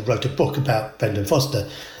 Cliff Temple, wrote a book about Brendan Foster.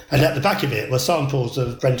 And at the back of it were samples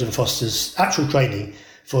of Brendan Foster's actual training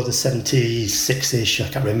for the 76-ish, I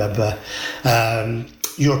can't remember,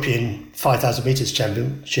 European 5,000 metres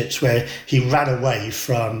championships, where he ran away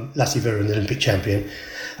from Lassie Vera, the Olympic champion,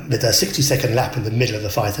 with a 60-second lap in the middle of the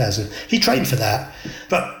 5,000. He trained for that.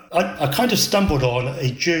 But I kind of stumbled on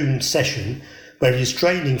a June session where he was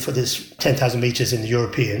training for this 10,000 metres in the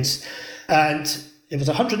Europeans. And it was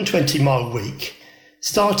a 120-mile week,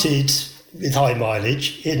 started with high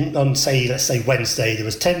mileage. On, let's say Wednesday, there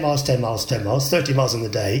was 10 miles, 10 miles, 10 miles, 30 miles in the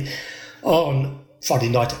day. On Friday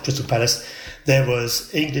night at Crystal Palace, there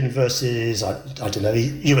was England versus, I don't know,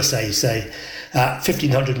 USA, say,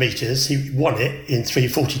 1,500 metres. He won it in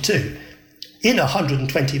 3:42 in a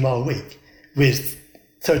 120-mile week with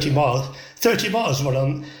 30 miles run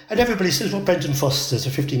on. And everybody says, well, Brendan Foster's a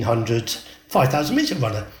 1,500, 5,000 metre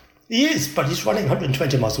runner. He is, but he's running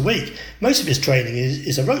 120 miles a week. Most of his training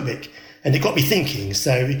is aerobic. And it got me thinking.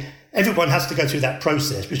 So everyone has to go through that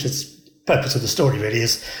process, which is the purpose of the story, really,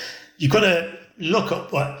 is you've got to look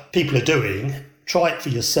at what people are doing, try it for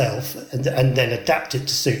yourself, and then adapt it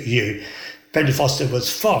to suit you. Brendan Foster was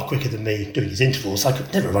far quicker than me doing his intervals. I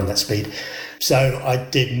could never run that speed. So I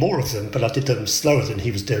did more of them, but I did them slower than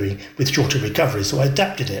he was doing with shorter recovery. So I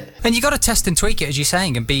adapted it. And you got to test and tweak it, as you're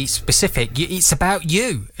saying, and be specific. It's about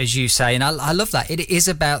you, as you say, and I love that. It is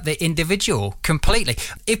about the individual completely.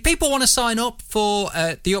 If people want to sign up for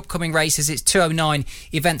the upcoming races, it's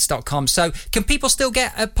 209events.com. So can people still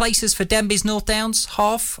get places for Denbies North Downs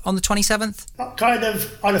half on the 27th? Kind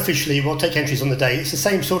of unofficially, we'll take entries on the day. It's the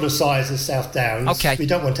same sort of size as South Downs. Okay. We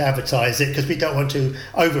don't want to advertise it because we don't want to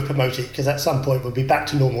over-promote it, because at some point we'll be back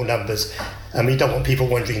to normal numbers, and we don't want people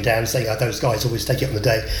wandering down saying, oh, those guys always take it on the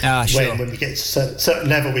day. Sure. When we get to a certain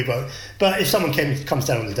level, we won't. But if someone comes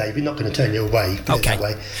down on the day, we're not going to turn you away. Okay. That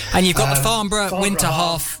way. And you've got the Farnborough Winter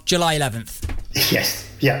Half, July 11th. Yes.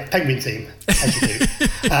 Yeah, penguin theme, as you do.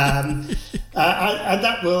 And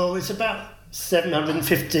that it's about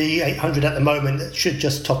 750, 800 at the moment. It should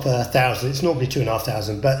just top 1,000. It's normally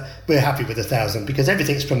 2,500, but we're happy with 1,000 because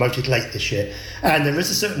everything's promoted late this year. And there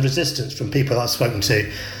is a certain resistance from people I've spoken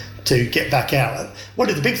to get back out. One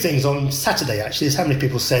of the big things on Saturday, actually, is how many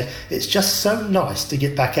people said, it's just so nice to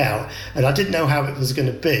get back out. And I didn't know how it was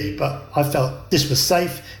going to be, but I felt this was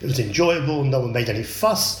safe, it was enjoyable, no one made any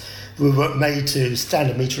fuss. We weren't made to stand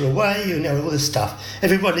a metre away, all this stuff.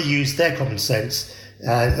 Everybody used their common sense.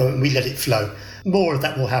 And we let it flow. More of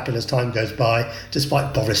that will happen as time goes by,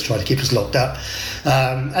 despite Boris trying to keep us locked up.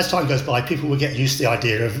 As time goes by, people will get used to the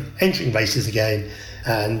idea of entering races again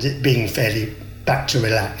and it being fairly back to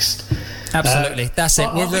relaxed. Absolutely. That's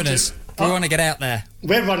it. We're runners. We want to get out there.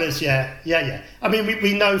 We're runners, yeah. I mean,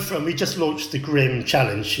 we know we just launched the Grim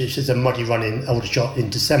Challenge, which is a muddy run in Aldershot in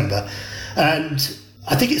December. And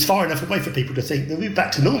I think it's far enough away for people to think they'll be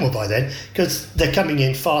back to normal by then, because they're coming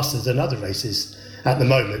in faster than other races at the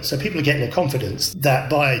moment. So people are getting a confidence that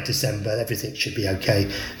by December everything should be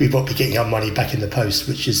okay. We won't be getting our money back in the post,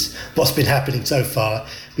 which is what's been happening so far.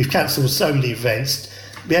 We've cancelled so many events.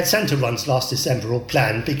 We had centre runs last December all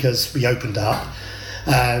planned because we opened up.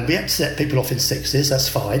 We had to set people off in sixes, that's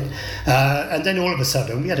fine. And then all of a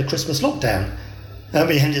sudden we had a Christmas lockdown. And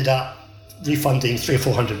we ended up refunding 300 or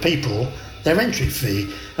 400 people their entry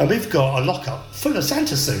fee, and we've got a lockup full of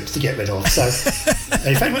Santa suits to get rid of. So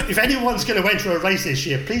if anyone's going to enter a race this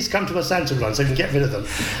year, please come to a Santa run so we can get rid of them.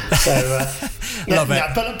 So, Love it.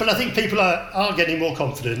 But I think people are getting more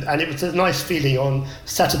confident, and it was a nice feeling on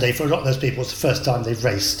Saturday for a lot of those people. It's the first time they've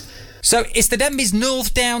raced. So it's the Denbys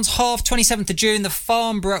North Downs half, 27th of June, the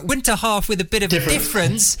Farnborough winter half with a bit of a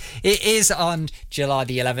difference. It is on July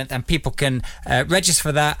the 11th, and people can register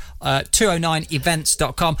for that at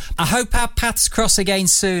 209events.com. I hope our paths cross again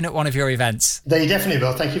soon at one of your events. They definitely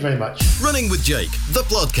will. Thank you very much. Running with Jake, the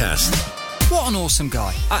podcast. What an awesome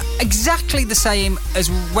guy. Exactly the same as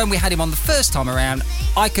when we had him on the first time around.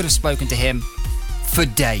 I could have spoken to him for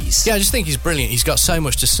days. Yeah, I just think he's brilliant. He's got so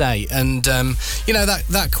much to say. And,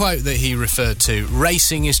 that quote that he referred to,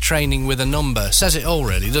 racing is training with a number, says it all,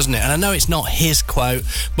 really, doesn't it? And I know it's not his quote,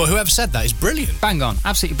 but whoever said that is brilliant. Bang on.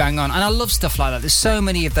 Absolutely bang on. And I love stuff like that. There's so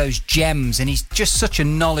many of those gems, and he's just such a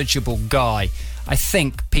knowledgeable guy. I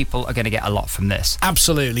think people are going to get a lot from this.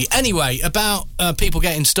 Absolutely. Anyway, about people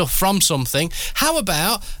getting stuff from something, how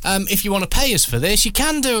about if you want to pay us for this, you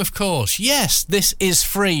can do, of course. Yes, this is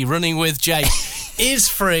free. Running with Jake is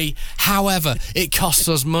free. However, it costs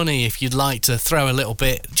us money if you'd like to throw a little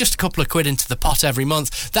bit, just a couple of quid into the pot every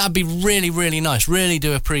month. That'd be really, really nice. Really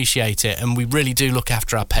do appreciate it. And we really do look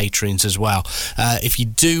after our patrons as well. If you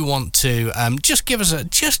do want to, just give us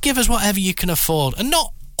whatever you can afford, and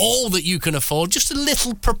not all that you can afford, just a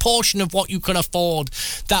little proportion of what you can afford.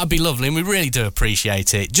 That would be lovely, and we really do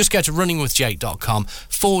appreciate it. Just go to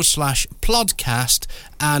runningwithjake.com/plodcast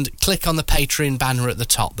and click on the Patreon banner at the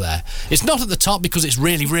top there. It's not at the top because it's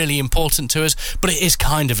really, really important to us, but it is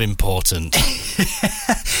kind of important.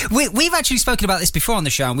 We've actually spoken about this before on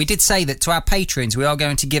the show, and we did say that to our patrons we are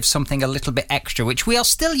going to give something a little bit extra, which we are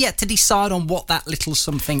still yet to decide on what that little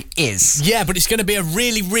something is. Yeah, but it's going to be a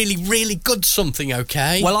really, really, really good something,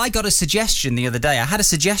 okay? Well, I got a suggestion the other day. I had a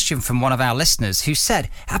suggestion from one of our listeners who said,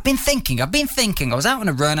 I've been thinking. I was out on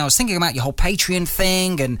a run, I was thinking about your whole Patreon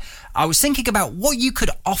thing, and I was thinking about what you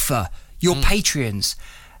could offer your Patreons.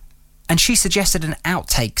 And she suggested an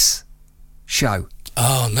outtakes show.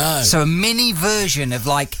 Oh, no. So a mini version of,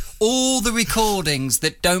 like, all the recordings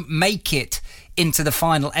that don't make it into the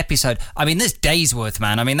final episode. I mean, there's days worth,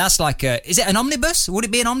 man. I mean, that's like is it an omnibus? Would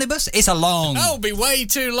it be an omnibus? It's a long... That would be way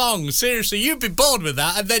too long. Seriously, you'd be bored with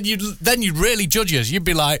that, and then you'd really judge us. You'd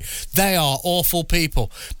be like, they are awful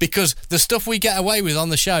people. Because the stuff we get away with on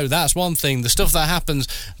the show, that's one thing. The stuff that happens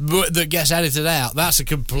that gets edited out, that's a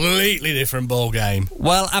completely different ball game.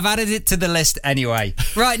 Well, I've added it to the list anyway.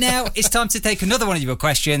 Right now, it's time to take another one of your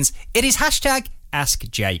questions. It is hashtag Ask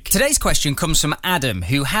Jake. Today's question comes from Adam,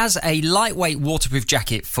 who has a lightweight waterproof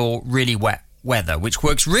jacket for really wet weather, which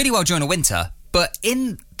works really well during the winter, but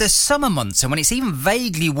in the summer months, and when it's even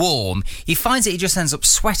vaguely warm, he finds that he just ends up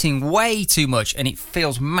sweating way too much, and it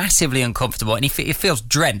feels massively uncomfortable, and he feels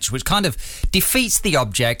drenched, which kind of defeats the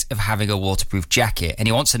object of having a waterproof jacket. And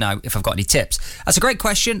he wants to know if I've got any tips. That's a great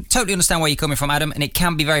question. Totally understand where you're coming from, Adam, and it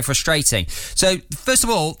can be very frustrating. So first of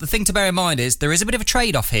all, the thing to bear in mind is there is a bit of a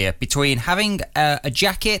trade-off here between having a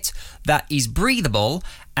jacket that is breathable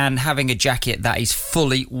and having a jacket that is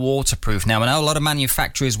fully waterproof. Now, I know a lot of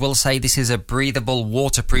manufacturers will say this is a breathable,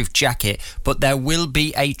 waterproof jacket, but there will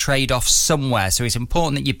be a trade-off somewhere, so it's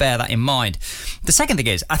important that you bear that in mind. The second thing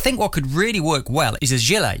is, I think what could really work well is a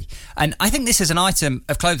gilet, and I think this is an item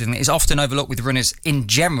of clothing that is often overlooked with runners in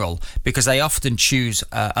general, because they often choose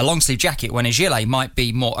a long-sleeve jacket when a gilet might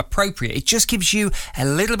be more appropriate. It just gives you a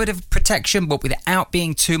little bit of protection, but without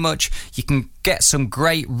being too much. You can get some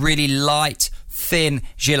great, really light, thin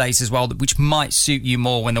gilets as well, which might suit you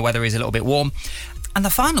more when the weather is a little bit warm. And the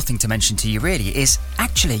final thing to mention to you really is,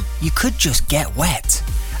 actually, you could just get wet.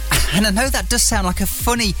 And I know that does sound like a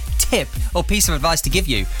funny tip or piece of advice to give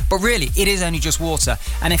you, but really, it is only just water.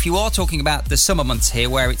 And if you are talking about the summer months here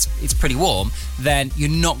where it's pretty warm, then you're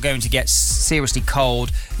not going to get seriously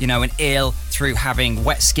cold, and ill through having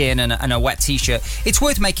wet skin and a wet t-shirt. It's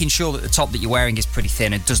worth making sure that the top that you're wearing is pretty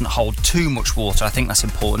thin and doesn't hold too much water. I think that's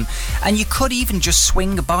important. And you could even just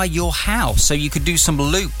swing by your house. So you could do some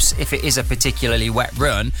loops if it is a particularly wet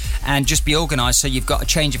run, and just be organised so you've got a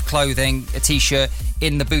change of clothing, a t-shirt,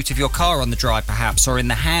 in the boot of your car on the drive perhaps, or in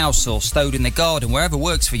the house, or stowed in the garden, wherever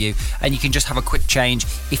works for you, and you can just have a quick change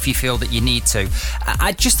if you feel that you need to.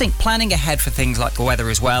 I just think planning ahead for things like the weather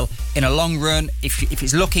as well, in a long run, if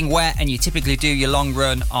it's looking wet and you typically typically do your long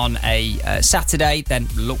run on a Saturday, then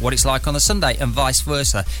look what it's like on a Sunday, and vice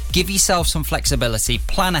versa. Give yourself some flexibility,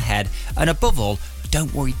 plan ahead, and above all,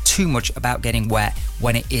 don't worry too much about getting wet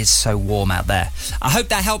when it is so warm out there. I hope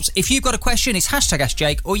that helps. If you've got a question, it's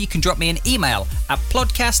 #AskJake, or you can drop me an email at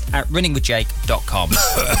plodcast@runningwithjake.com.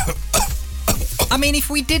 I mean, if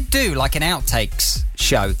we did do like an outtakes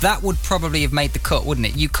show, that would probably have made the cut, wouldn't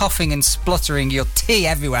it? You coughing and spluttering your tea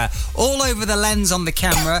everywhere, all over the lens on the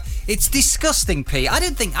camera. It's disgusting, Pete. I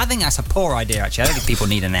think that's a poor idea, actually. I don't think people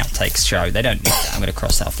need an outtakes show. They don't need that. I'm going to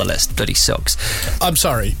cross that off the list. Bloody sucks. I'm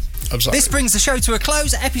sorry. This brings the show to a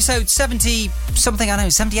close. Episode 70-something, I know,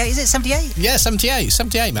 78, is it 78? Yeah,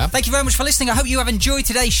 78, man. Thank you very much for listening. I hope you have enjoyed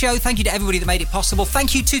today's show. Thank you to everybody that made it possible.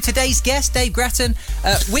 Thank you to today's guest, Dave Grattan.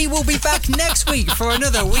 We will be back next week for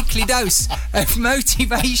another weekly dose of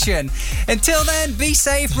motivation. Until then, be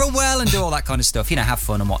safe, run well, and do all that kind of stuff. You know, have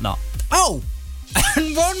fun and whatnot. Oh,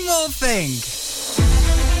 and one more thing.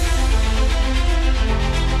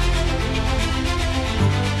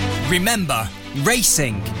 Remember,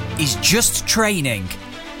 racing is just training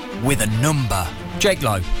with a number. Jake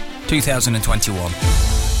Lowe, 2021.